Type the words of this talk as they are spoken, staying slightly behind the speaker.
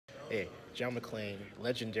Hey, John McClain,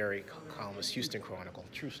 legendary columnist, Houston Chronicle,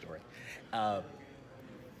 true story.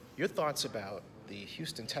 Your thoughts about the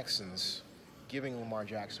Houston Texans giving Lamar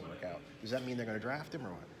Jackson a work out? Does that mean they're going to draft him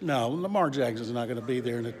or what? No, Lamar Jackson's not going to be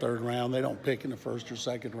there in the third round. They don't pick in the first or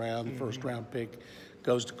second round. The first round pick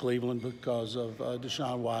goes to Cleveland because of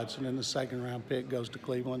Deshaun Watson, and the second round pick goes to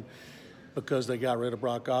Cleveland because they got rid of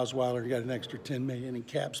Brock Osweiler and got an extra $10 million in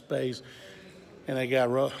cap space, and they got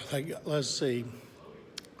let's see,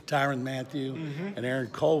 Tyrann Mathieu and Aaron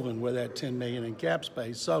Colvin with that $10 million in cap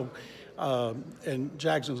space. So, and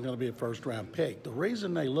Jackson's going to be a first round pick. The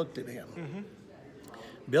reason they looked at him,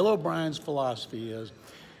 Bill O'Brien's philosophy is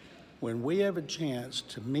when we have a chance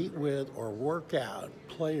to meet with or work out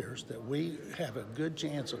players that we have a good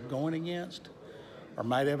chance of going against or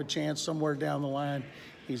might have a chance somewhere down the line,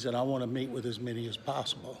 he said, I want to meet with as many as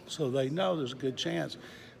possible. So they know there's a good chance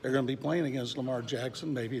they're going to be playing against Lamar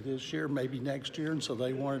Jackson maybe this year, maybe next year, and so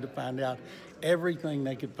they wanted to find out everything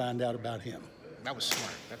they could find out about him. That was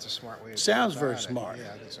smart. That's a smart way. Sounds very smart.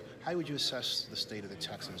 Yeah. How would you assess the state of the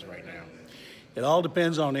Texans right now? It all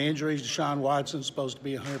depends on the injuries. Deshaun Watson's supposed to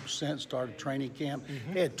be 100%, started training camp.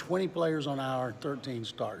 They had 20 players on IR, 13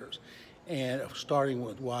 starters. And starting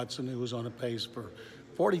with Watson, who was on a pace for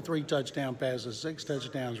 43 touchdown passes, 6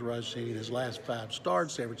 touchdowns rushing in his last 5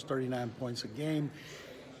 starts, averaged 39 points a game.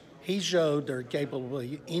 He showed they're capable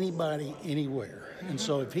of anybody, anywhere. And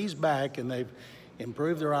so if he's back and they've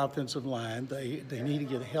improved their offensive line, they need to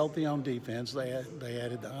get healthy on defense. They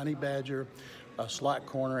added the Honey Badger, a slot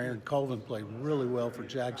corner. Aaron Colvin played really well for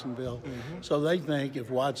Jacksonville. So they think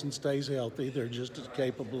if Watson stays healthy, they're just as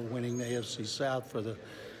capable of winning the AFC South for the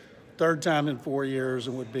 3rd time in 4 years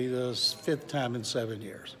and would be the 5th time in 7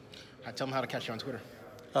 years. Tell them how to catch you on Twitter.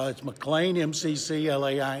 It's McClain,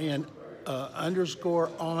 MCCLAIN,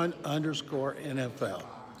 _on_NFL.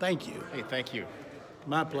 Thank you. Hey, thank you.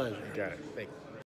 My pleasure. You got it. Thank you.